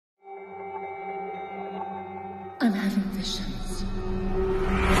I'm having visions.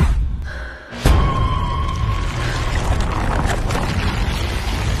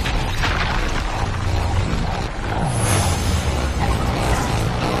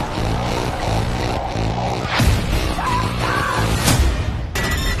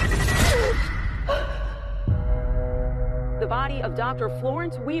 The body of Dr.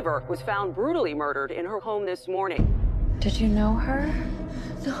 Florence Weaver was found brutally murdered in her home this morning. Did you know her?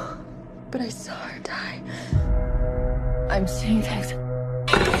 No, but I saw her die. I'm seeing things.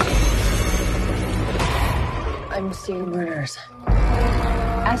 I'm seeing murders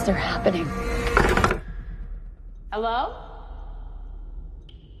as they're happening. Hello?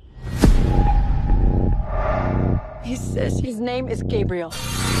 He says his name is Gabriel.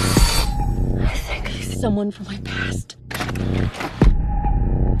 I think he's someone from my past.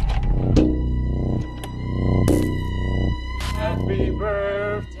 Happy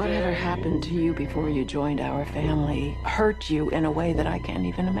birthday. Whatever happened to you before you joined our family hurt you in a way that I can't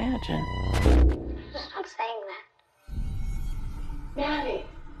even imagine. Stop saying that. Maddie,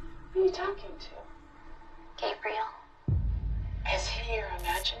 who are you talking to? Gabriel. Is he your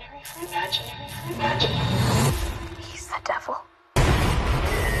imaginary friend? Imaginary? He's the devil.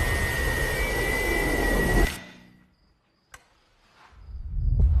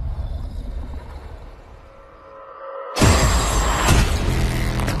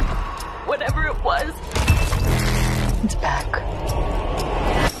 Whatever it was. It's back.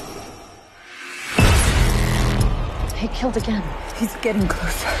 He killed again. He's getting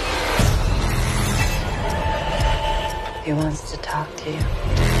closer. He wants to talk to you.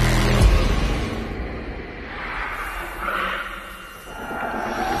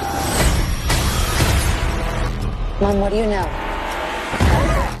 Mom, what do you know?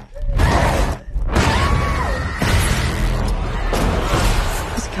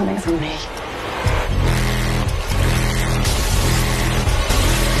 He's coming for me.